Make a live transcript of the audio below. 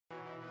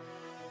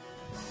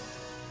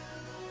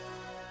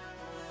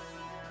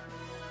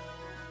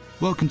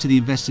Welcome to the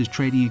Investors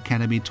Trading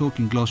Academy,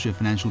 talking glossary of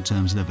financial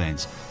terms and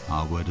events.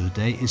 Our word of the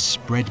day is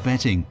spread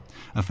betting.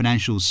 A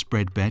financial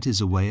spread bet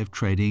is a way of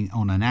trading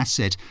on an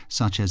asset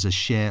such as a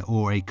share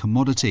or a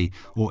commodity,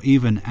 or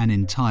even an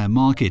entire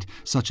market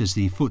such as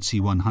the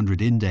FTSE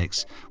 100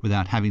 index,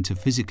 without having to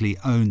physically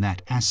own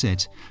that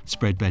asset.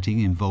 Spread betting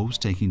involves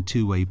taking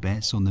two-way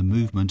bets on the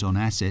movement on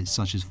assets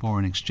such as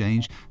foreign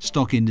exchange,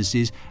 stock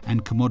indices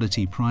and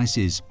commodity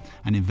prices.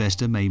 An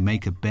investor may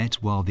make a bet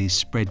while the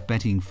spread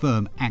betting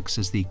firm acts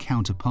as the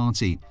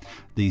counterparty.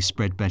 The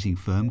spread betting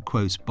firm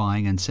quotes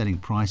buying and selling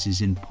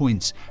prices in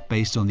points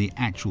based on the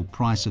actual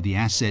price of the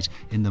asset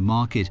in the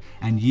market,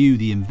 and you,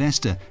 the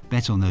investor,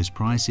 bet on those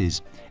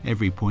prices.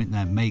 Every point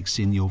that makes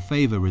in your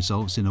favor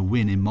results in a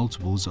win in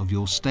multiples of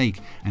your stake,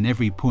 and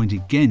every point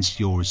against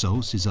your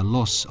results is a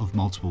loss of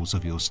multiples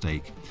of your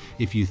stake.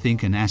 If you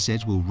think an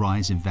asset will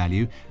rise in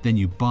value, then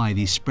you buy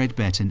the spread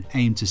bet and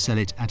aim to sell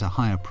it at a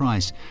higher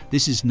price.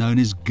 This is known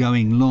as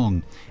going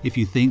long. If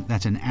you think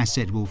that an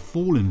asset will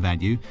fall in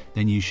value,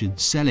 then you should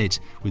sell it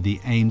with the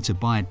aim to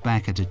buy it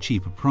back at a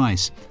cheaper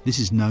price. This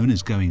is known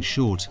as going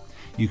short.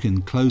 You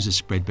can close a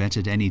spread bet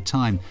at any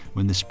time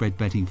when the spread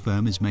betting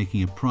firm is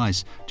making a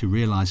price to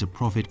realize a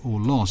profit or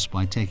loss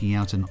by taking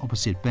out an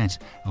opposite bet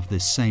of the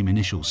same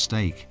initial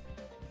stake.